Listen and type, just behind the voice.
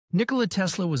Nikola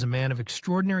Tesla was a man of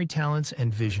extraordinary talents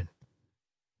and vision.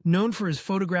 Known for his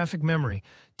photographic memory,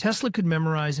 Tesla could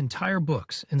memorize entire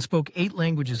books and spoke 8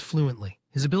 languages fluently.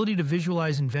 His ability to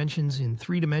visualize inventions in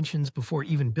 3 dimensions before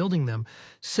even building them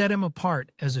set him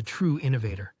apart as a true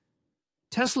innovator.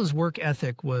 Tesla's work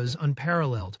ethic was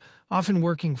unparalleled, often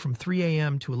working from 3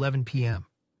 a.m. to 11 p.m.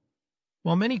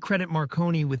 While many credit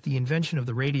Marconi with the invention of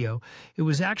the radio, it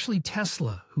was actually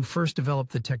Tesla who first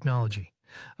developed the technology,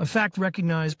 a fact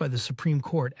recognized by the Supreme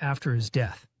Court after his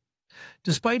death.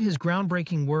 Despite his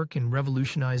groundbreaking work in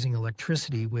revolutionizing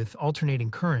electricity with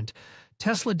alternating current,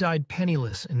 Tesla died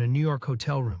penniless in a New York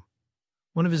hotel room.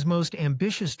 One of his most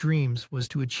ambitious dreams was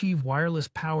to achieve wireless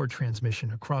power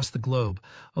transmission across the globe.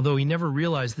 Although he never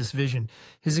realized this vision,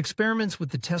 his experiments with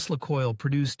the Tesla coil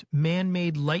produced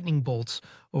man-made lightning bolts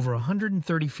over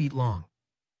 130 feet long,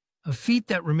 a feat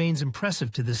that remains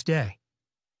impressive to this day.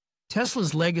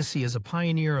 Tesla's legacy as a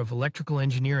pioneer of electrical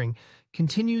engineering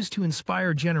continues to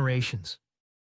inspire generations.